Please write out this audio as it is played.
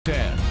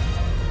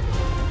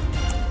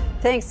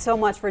Thanks so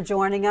much for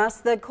joining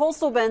us. The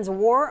Coastal Bend's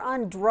war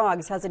on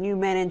drugs has a new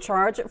man in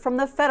charge from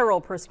the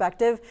federal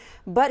perspective,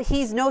 but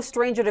he's no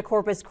stranger to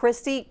Corpus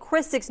Christi.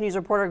 Chris 6 News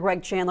reporter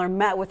Greg Chandler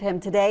met with him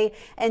today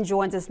and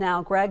joins us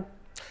now. Greg?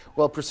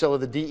 Well, Priscilla,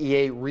 the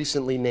DEA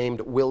recently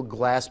named Will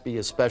Glaspy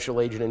as special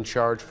agent in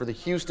charge for the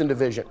Houston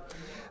division.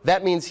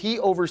 That means he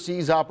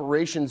oversees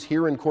operations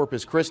here in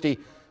Corpus Christi,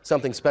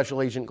 something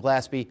Special Agent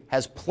Glaspy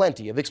has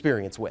plenty of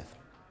experience with.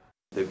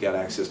 They've got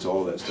access to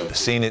all that stuff.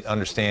 Seen it,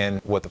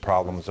 understand what the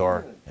problems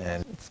are,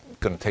 and it's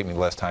going to take me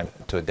less time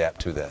to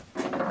adapt to that.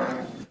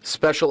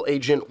 Special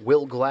Agent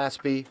Will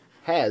Glaspy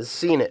has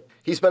seen it.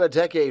 He spent a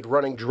decade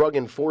running Drug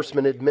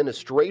Enforcement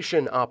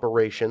Administration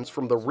operations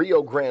from the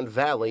Rio Grande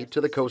Valley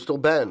to the Coastal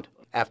Bend.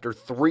 After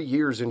 3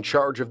 years in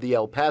charge of the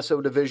El Paso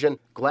division,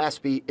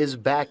 Glaspy is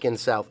back in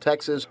South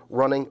Texas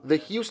running the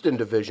Houston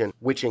division,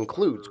 which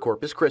includes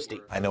Corpus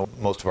Christi. I know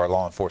most of our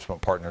law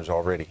enforcement partners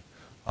already.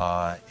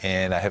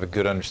 And I have a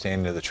good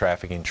understanding of the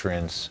trafficking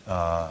trends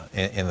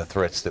and the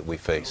threats that we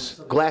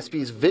face.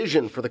 Glaspy's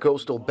vision for the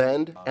Coastal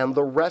Bend and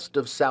the rest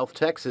of South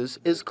Texas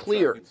is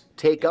clear.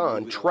 Take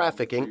on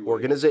trafficking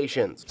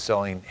organizations.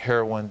 Selling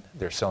heroin,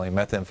 they're selling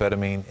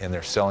methamphetamine, and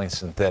they're selling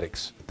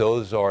synthetics.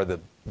 Those are the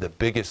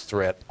biggest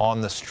threat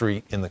on the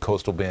street in the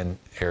Coastal Bend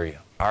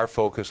area. Our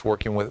focus,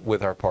 working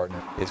with our partner,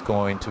 is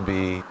going to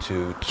be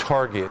to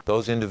target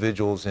those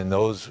individuals and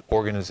those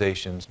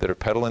organizations that are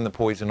peddling the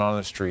poison on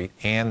the street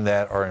and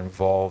that are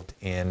involved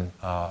in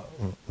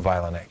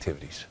violent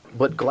activities.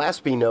 But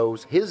Glaspy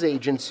knows his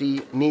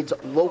agency needs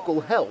local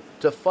help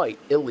to fight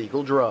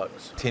illegal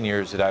drugs. 10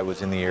 years that I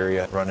was in the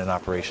area running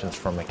operations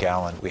from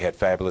McAllen, we had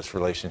fabulous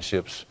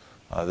relationships.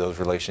 Those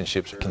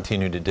relationships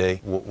continue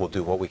today. We'll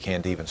do what we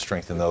can to even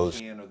strengthen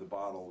those.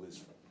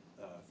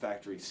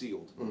 Factory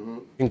sealed.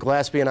 And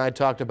Glaspy and I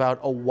talked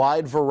about a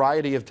wide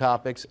variety of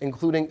topics,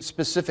 including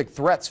specific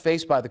threats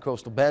faced by the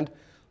Coastal Bend.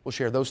 We'll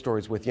share those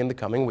stories with you in the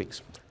coming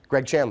weeks.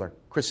 Greg Chandler,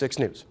 Chris 6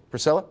 News.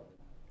 Priscilla?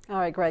 All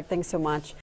right, Greg, thanks so much.